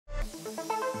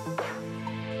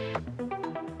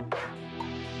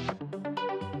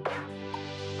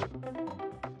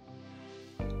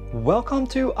Welcome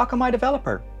to Akamai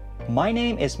Developer. My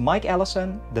name is Mike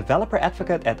Allison, Developer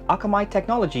Advocate at Akamai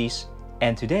Technologies,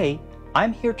 and today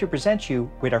I'm here to present you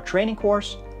with our training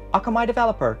course, Akamai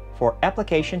Developer for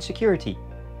Application Security.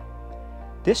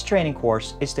 This training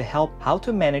course is to help how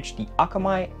to manage the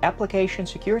Akamai Application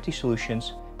Security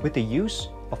solutions with the use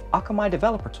of Akamai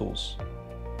Developer tools.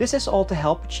 This is all to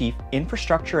help achieve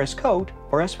infrastructure as code,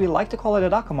 or as we like to call it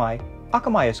at Akamai,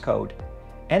 Akamai as code,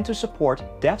 and to support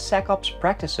DevSecOps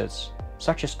practices,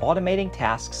 such as automating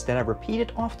tasks that are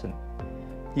repeated often.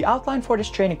 The outline for this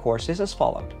training course is as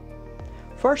follows.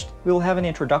 First, we will have an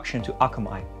introduction to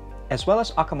Akamai, as well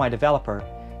as Akamai Developer,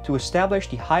 to establish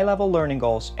the high-level learning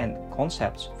goals and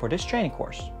concepts for this training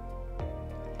course.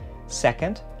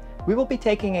 Second, we will be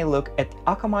taking a look at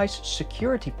Akamai's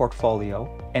security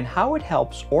portfolio and how it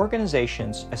helps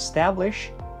organizations establish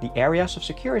the areas of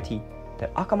security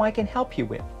that Akamai can help you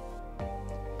with.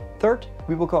 Third,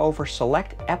 we will go over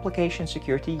select application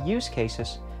security use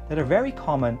cases that are very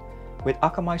common with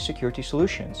Akamai security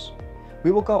solutions.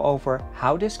 We will go over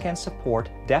how this can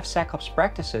support DevSecOps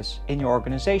practices in your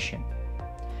organization.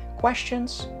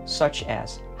 Questions such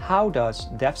as how does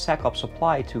DevSecOps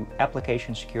apply to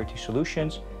application security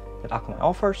solutions that Akamai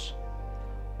offers?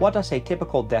 What does a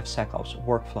typical DevSecOps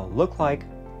workflow look like?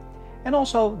 And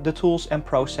also the tools and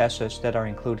processes that are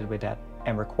included with that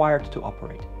and required to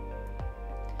operate.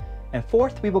 And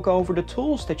fourth, we will go over the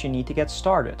tools that you need to get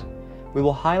started. We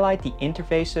will highlight the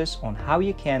interfaces on how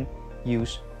you can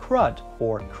use CRUD,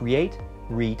 or create,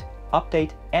 read,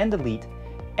 update, and delete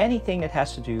anything that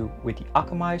has to do with the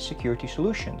Akamai security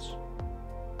solutions.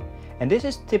 And this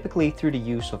is typically through the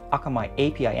use of Akamai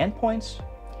API endpoints,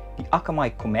 the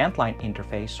Akamai command line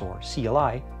interface, or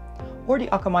CLI, or the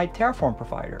Akamai Terraform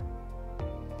provider.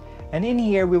 And in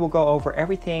here we will go over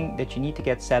everything that you need to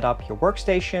get set up your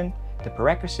workstation, the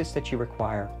prerequisites that you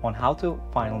require on how to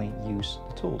finally use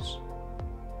the tools.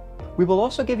 We will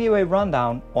also give you a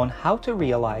rundown on how to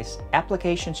realize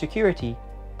application security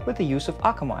with the use of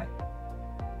Akamai.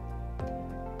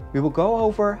 We will go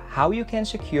over how you can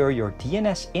secure your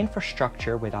DNS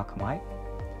infrastructure with Akamai,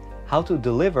 how to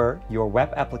deliver your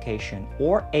web application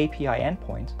or API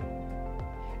endpoint,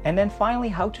 and then finally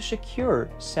how to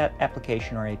secure said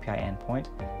application or API endpoint,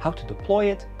 how to deploy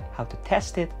it, how to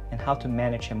test it, and how to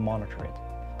manage and monitor it,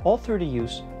 all through the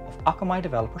use of Akamai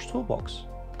Developer's Toolbox.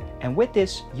 And with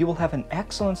this, you will have an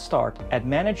excellent start at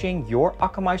managing your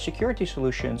Akamai security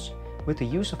solutions with the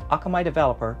use of Akamai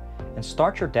Developer and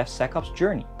start your DevSecOps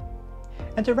journey.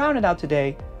 And to round it out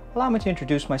today, allow me to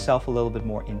introduce myself a little bit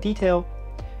more in detail.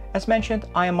 As mentioned,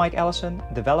 I am Mike Allison,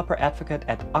 Developer Advocate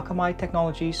at Akamai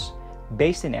Technologies,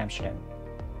 based in Amsterdam.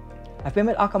 I've been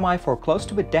with Akamai for close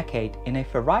to a decade in a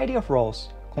variety of roles,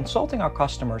 consulting our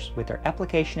customers with their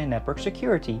application and network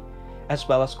security, as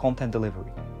well as content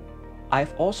delivery.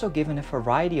 I've also given a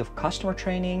variety of customer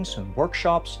trainings and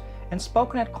workshops and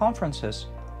spoken at conferences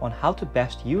on how to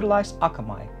best utilize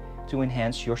Akamai to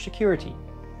enhance your security.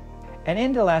 And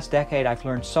in the last decade, I've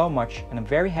learned so much, and I'm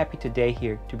very happy today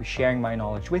here to be sharing my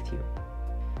knowledge with you.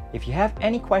 If you have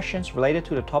any questions related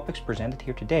to the topics presented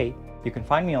here today, you can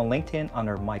find me on LinkedIn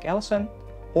under Mike Allison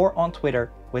or on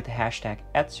Twitter with the hashtag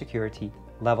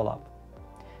 @securitylevelup.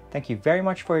 Thank you very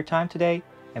much for your time today,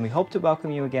 and we hope to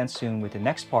welcome you again soon with the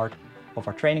next part of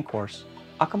our training course,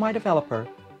 Akamai Developer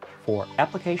for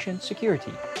Application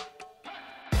Security.